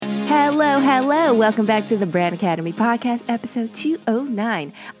Hello. Welcome back to the Brand Academy Podcast, episode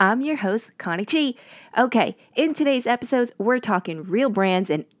 209. I'm your host, Connie Chi. Okay, in today's episodes, we're talking real brands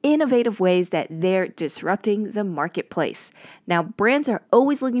and innovative ways that they're disrupting the marketplace. Now, brands are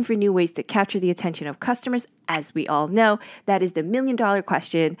always looking for new ways to capture the attention of customers. As we all know, that is the million-dollar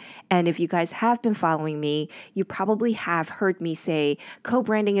question. And if you guys have been following me, you probably have heard me say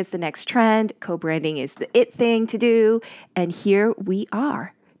co-branding is the next trend. Co-branding is the it thing to do. And here we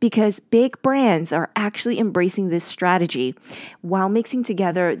are. Because big brands are actually embracing this strategy while mixing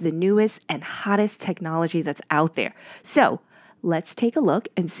together the newest and hottest technology that's out there. So let's take a look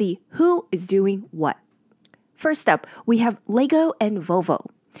and see who is doing what. First up, we have Lego and Volvo.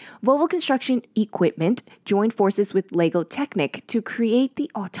 Volvo Construction Equipment joined forces with Lego Technic to create the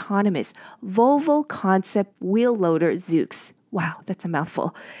autonomous Volvo Concept Wheel Loader Zoox. Wow, that's a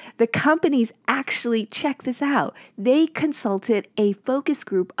mouthful. The companies actually, check this out, they consulted a focus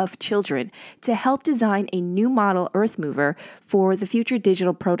group of children to help design a new model earth mover for the future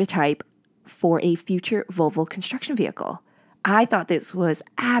digital prototype for a future Volvo construction vehicle. I thought this was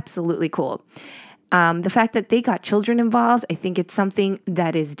absolutely cool. The fact that they got children involved, I think it's something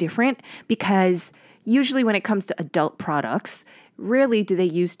that is different because usually when it comes to adult products, rarely do they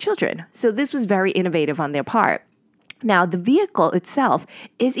use children. So this was very innovative on their part. Now, the vehicle itself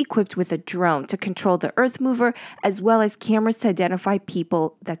is equipped with a drone to control the earth mover, as well as cameras to identify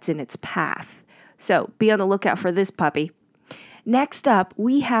people that's in its path. So be on the lookout for this puppy. Next up,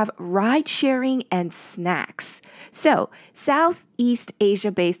 we have ride sharing and snacks. So, Southeast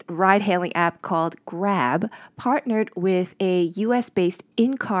Asia-based ride-hailing app called Grab partnered with a US-based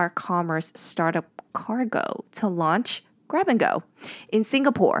in-car commerce startup Cargo to launch Grab and Go in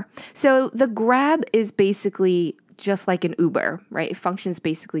Singapore. So the Grab is basically just like an Uber, right? It functions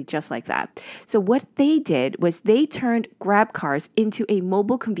basically just like that. So what they did was they turned Grab cars into a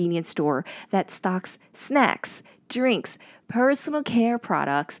mobile convenience store that stocks snacks, drinks, personal care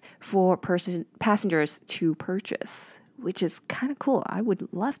products for passengers to purchase, which is kind of cool. I would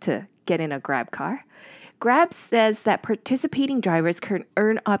love to get in a Grab car. Grab says that participating drivers can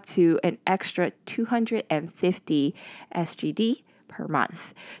earn up to an extra 250 SGD per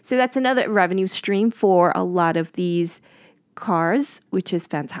month. So that's another revenue stream for a lot of these cars, which is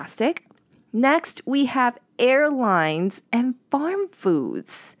fantastic. Next, we have airlines and farm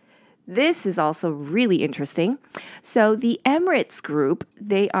foods. This is also really interesting. So the Emirates Group,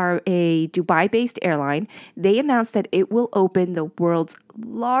 they are a Dubai-based airline. They announced that it will open the world's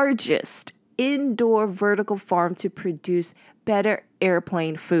largest indoor vertical farm to produce better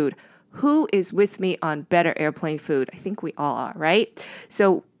airplane food. Who is with me on better airplane food? I think we all are, right?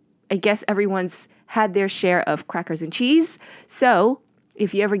 So I guess everyone's had their share of crackers and cheese. So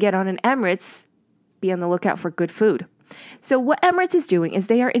if you ever get on an Emirates, be on the lookout for good food. So what Emirates is doing is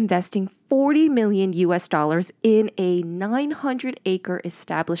they are investing $40 million in a 900-acre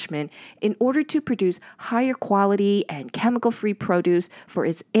establishment in order to produce higher quality and chemical-free produce for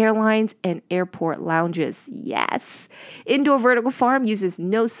its airlines and airport lounges. Yes! Indoor vertical farm uses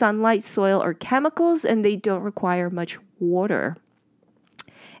no sunlight, soil, or chemicals, and they don't require much water.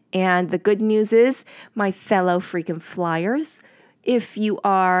 And the good news is, my fellow freaking flyers, if you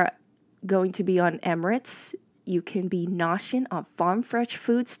are going to be on Emirates, you can be noshing on farm fresh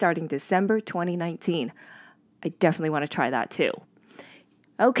food starting December 2019. I definitely want to try that too.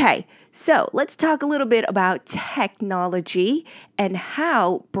 Okay, so let's talk a little bit about technology and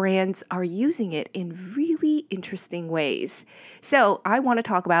how brands are using it in really interesting ways. So I want to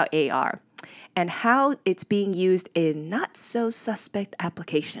talk about AR and how it's being used in not so suspect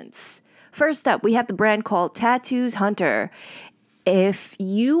applications. First up, we have the brand called Tattoos Hunter. If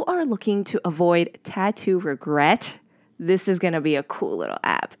you are looking to avoid tattoo regret, this is going to be a cool little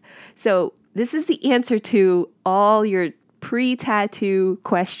app. So this is the answer to all your pre-tattoo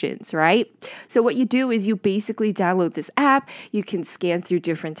questions, right? So what you do is you basically download this app. You can scan through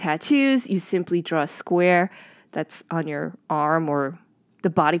different tattoos. You simply draw a square that's on your arm or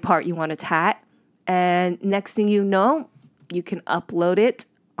the body part you want to tat. And next thing you know, you can upload it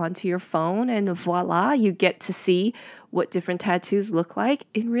onto your phone and voila, you get to see what different tattoos look like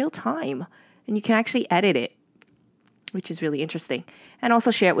in real time. And you can actually edit it, which is really interesting. And also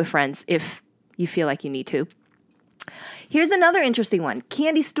share it with friends if you feel like you need to. Here's another interesting one.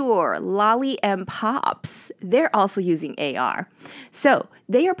 Candy store, Lolly and Pops. They're also using AR. So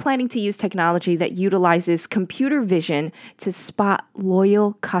they are planning to use technology that utilizes computer vision to spot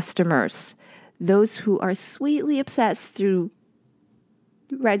loyal customers, those who are sweetly obsessed through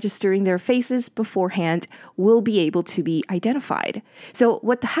registering their faces beforehand will be able to be identified. So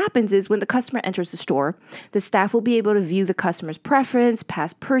what happens is when the customer enters the store, the staff will be able to view the customer's preference,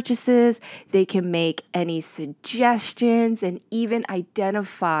 past purchases. They can make any suggestions and even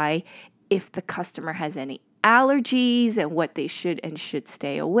identify if the customer has any allergies and what they should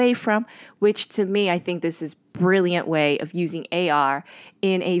stay away from, which to me, I think this is a brilliant way of using AR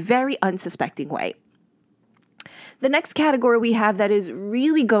in a very unsuspecting way. The next category we have that is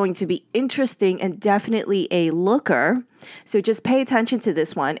really going to be interesting and definitely a looker, so just pay attention to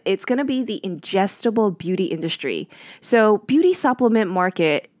this one. It's going to be the ingestible beauty industry. So beauty supplement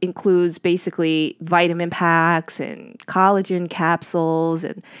market includes basically vitamin packs and collagen capsules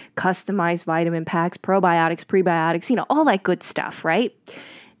and customized vitamin packs, probiotics, prebiotics, all that good stuff, right?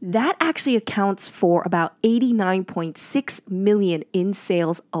 That actually accounts for about 89.6 million in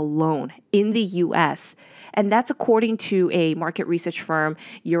sales alone in the US. And that's according to a market research firm,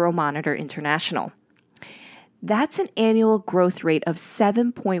 Euromonitor International. That's an annual growth rate of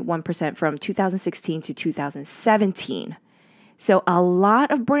 7.1% from 2016 to 2017. So a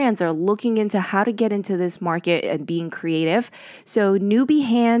lot of brands are looking into how to get into this market and being creative. So Newbie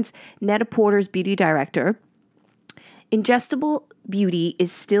Hands, Net-a-Porter's beauty director, ingestible beauty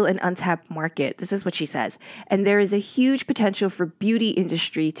is still an untapped market. This is what she says. And there is a huge potential for beauty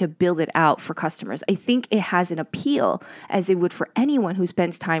industry to build it out for customers. I think it has an appeal as it would for anyone who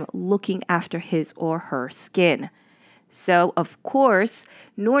spends time looking after his or her skin. So, of course,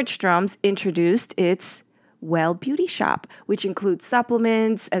 Nordstrom's introduced its Well Beauty Shop, which includes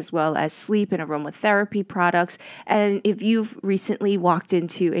supplements as well as sleep and aromatherapy products. And if you've recently walked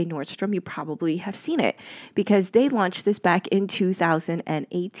into a Nordstrom, you probably have seen it because they launched this back in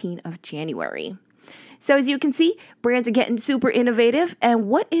 2018 of January. So as you can see, brands are getting super innovative. And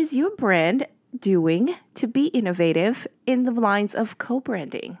what is your brand doing to be innovative in the lines of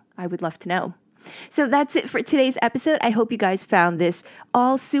co-branding? I would love to know. So that's it for today's episode. I hope you guys found this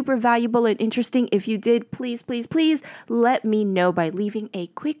all super valuable and interesting. If you did, please, please, please let me know by leaving a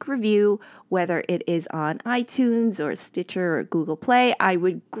quick review, whether it is on iTunes or Stitcher or Google Play. I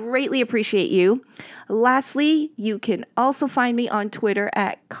would greatly appreciate you. Lastly, you can also find me on Twitter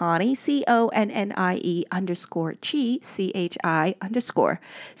at Connie, CONNIE _Chi, CHI _.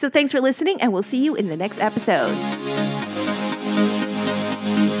 So thanks for listening, and we'll see you in the next episode.